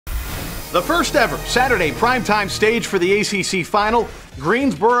The first ever Saturday primetime stage for the ACC Final.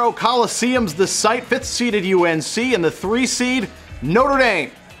 Greensboro Coliseum's the site, 5th-seeded UNC and the 3-seed Notre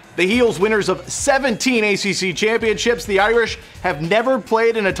Dame. The Heels, winners of 17 ACC championships, the Irish have never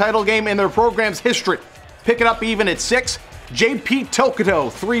played in a title game in their program's history. Pick it up even at 6. J.P. Tokoto,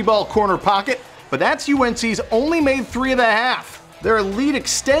 3-ball corner pocket, but that's UNC's only made 3 of the half. Their lead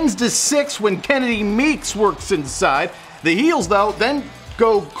extends to 6 when Kennedy Meeks works inside. The Heels, though, then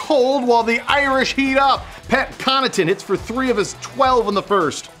go cold while the Irish heat up. Pat Connaughton hits for 3 of his 12 in the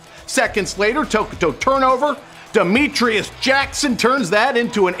first. Seconds later, Tokoto turnover. Demetrius Jackson turns that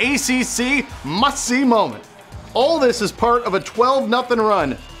into an ACC must-see moment. All this is part of a 12-0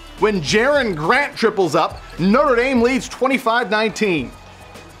 run. When Jerian Grant triples up, Notre Dame leads 25-19.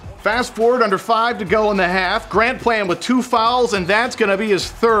 Fast forward, under 5 to go in the half. Grant playing with 2 fouls, and that's going to be his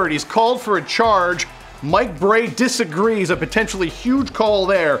 3rd. He's called for a charge. Mike Bray disagrees, a potentially huge call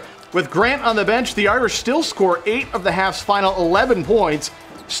there. With Grant on the bench, the Irish still score 8 of the half's final 11 points.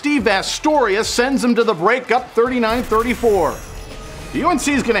 Steve Astoria sends them to the break, up 39-34. The UNC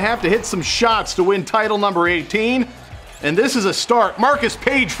is going to have to hit some shots to win title number 18. And this is a start. Marcus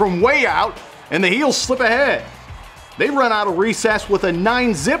Paige from way out, and the Heels slip ahead. They run out of recess with a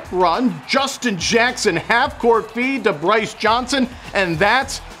 9-zip run. Justin Jackson half-court feed to Bryce Johnson, and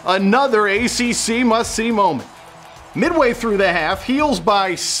that's another ACC must-see moment. Midway through the half, Heels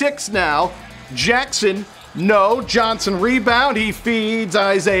by 6 now. Jackson, no. Johnson rebound. He feeds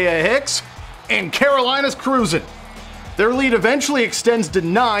Isaiah Hicks, and Carolina's cruising. Their lead eventually extends to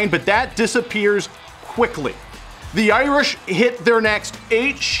 9, but that disappears quickly. The Irish hit their next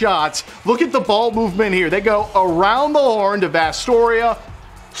 8 shots. Look at the ball movement here. They go around the horn to Vastoria,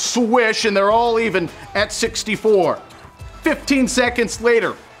 swish, and they're all even at 64. 15 seconds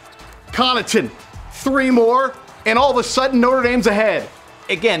later, Connaughton, 3 more, and all of a sudden Notre Dame's ahead.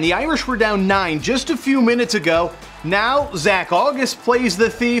 Again, the Irish were down 9 just a few minutes ago. Now Zach Auguste plays the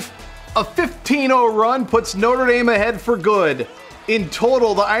thief. A 15-0 run puts Notre Dame ahead for good. In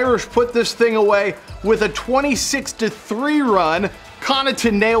total, the Irish put this thing away with a 26-3 run.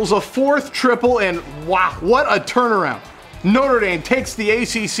 Connaughton nails a 4th triple, and wow, what a turnaround. Notre Dame takes the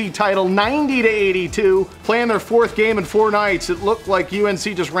ACC title 90-82, playing their 4th game in 4 nights. It looked like UNC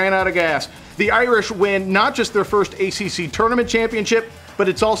just ran out of gas. The Irish win not just their first ACC tournament championship, but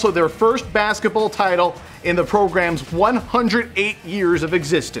it's also their first basketball title in the program's 108 years of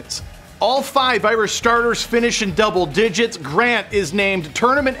existence. All 5 Irish starters finish in double digits. Grant is named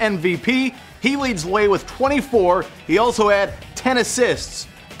tournament MVP. He leads the way with 24. He also had 10 assists.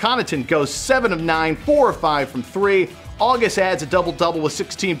 Connaughton goes 7 of 9, 4 of 5 from 3. Auguste adds a double-double with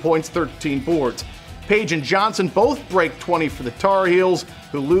 16 points, 13 boards. Paige and Johnson both break 20 for the Tar Heels,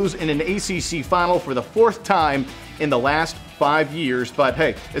 who lose in an ACC final for the 4th time in the last 5 years. But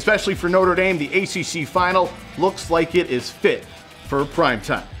hey, especially for Notre Dame, the ACC final looks like it is fit for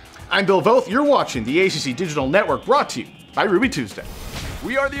primetime. I'm Bill Voth. You're watching the ACC Digital Network, brought to you by Ruby Tuesday.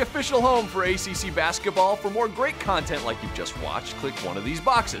 We are the official home for ACC basketball. For more great content like you've just watched, click one of these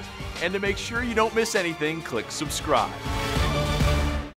boxes. And to make sure you don't miss anything, click subscribe.